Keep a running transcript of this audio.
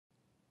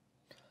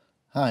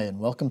Hi, and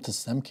welcome to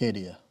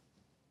STEMcadia.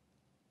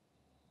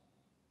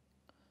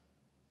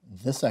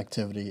 This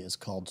activity is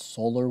called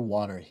Solar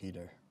Water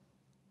Heater.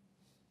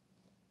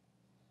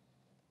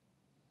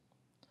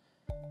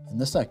 In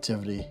this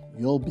activity,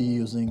 you'll be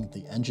using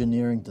the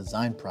engineering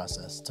design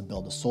process to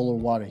build a solar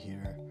water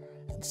heater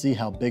and see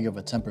how big of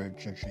a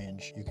temperature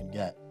change you can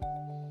get.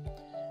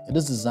 It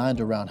is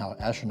designed around how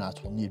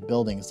astronauts will need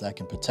buildings that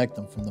can protect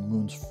them from the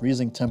moon's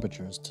freezing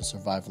temperatures to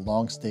survive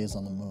long stays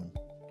on the moon.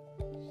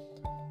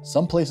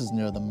 Some places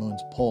near the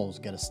moon's poles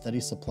get a steady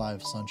supply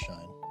of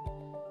sunshine.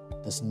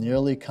 This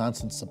nearly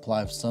constant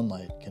supply of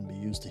sunlight can be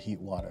used to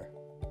heat water.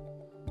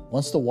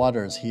 Once the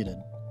water is heated,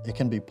 it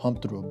can be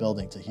pumped through a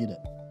building to heat it.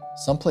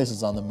 Some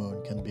places on the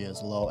moon can be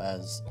as low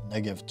as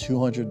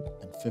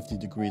 -250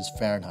 degrees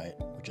Fahrenheit,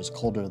 which is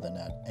colder than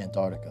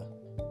Antarctica.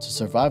 To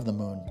survive the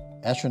moon,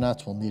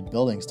 astronauts will need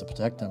buildings to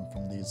protect them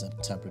from these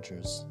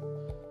temperatures.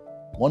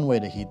 One way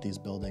to heat these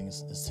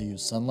buildings is to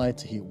use sunlight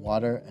to heat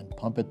water and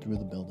pump it through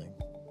the building.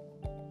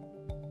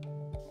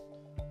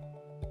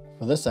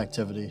 For this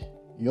activity,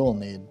 you'll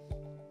need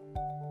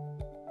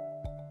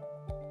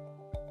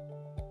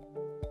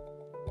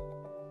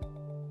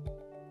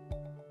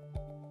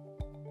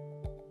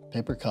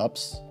paper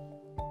cups,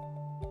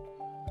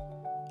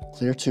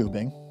 clear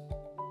tubing,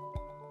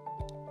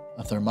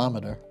 a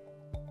thermometer,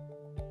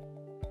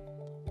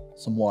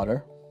 some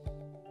water,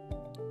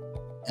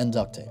 and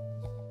duct tape.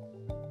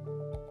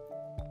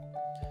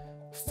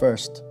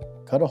 First,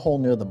 cut a hole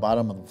near the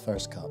bottom of the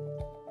first cup.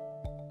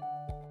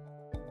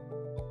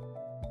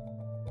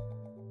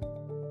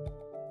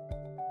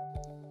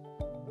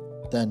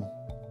 Then,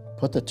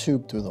 put the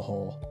tube through the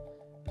hole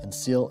and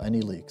seal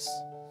any leaks.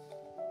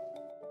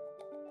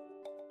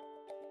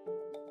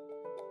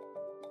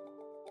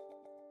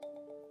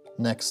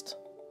 Next,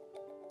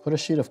 put a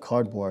sheet of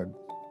cardboard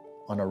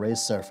on a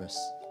raised surface.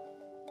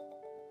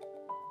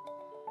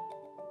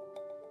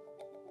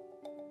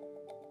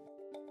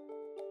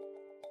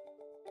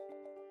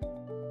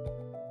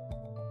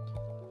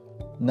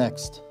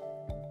 Next,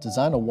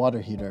 design a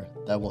water heater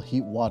that will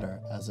heat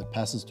water as it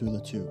passes through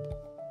the tube.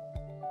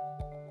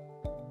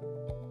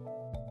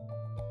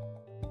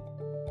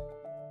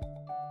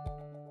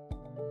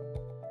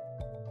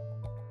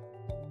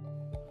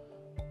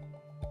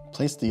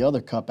 Place the other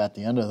cup at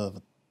the end of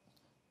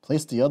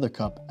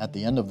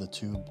the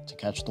tube to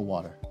catch the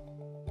water.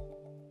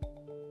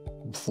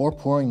 Before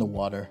pouring the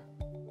water,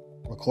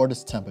 record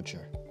its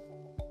temperature.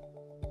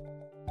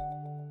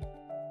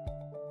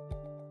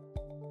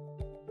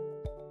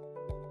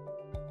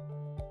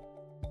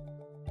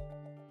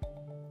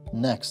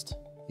 Next,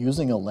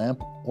 using a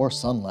lamp or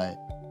sunlight,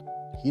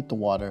 heat the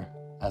water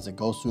as it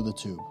goes through the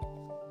tube.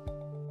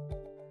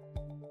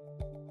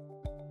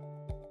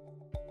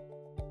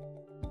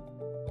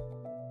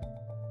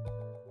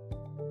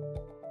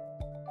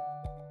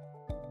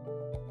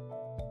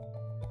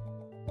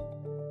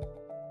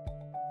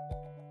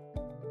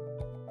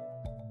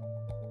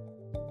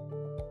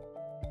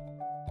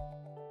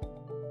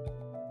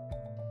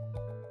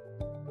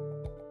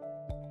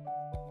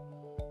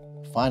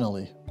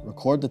 Finally,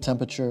 record the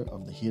temperature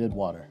of the heated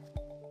water.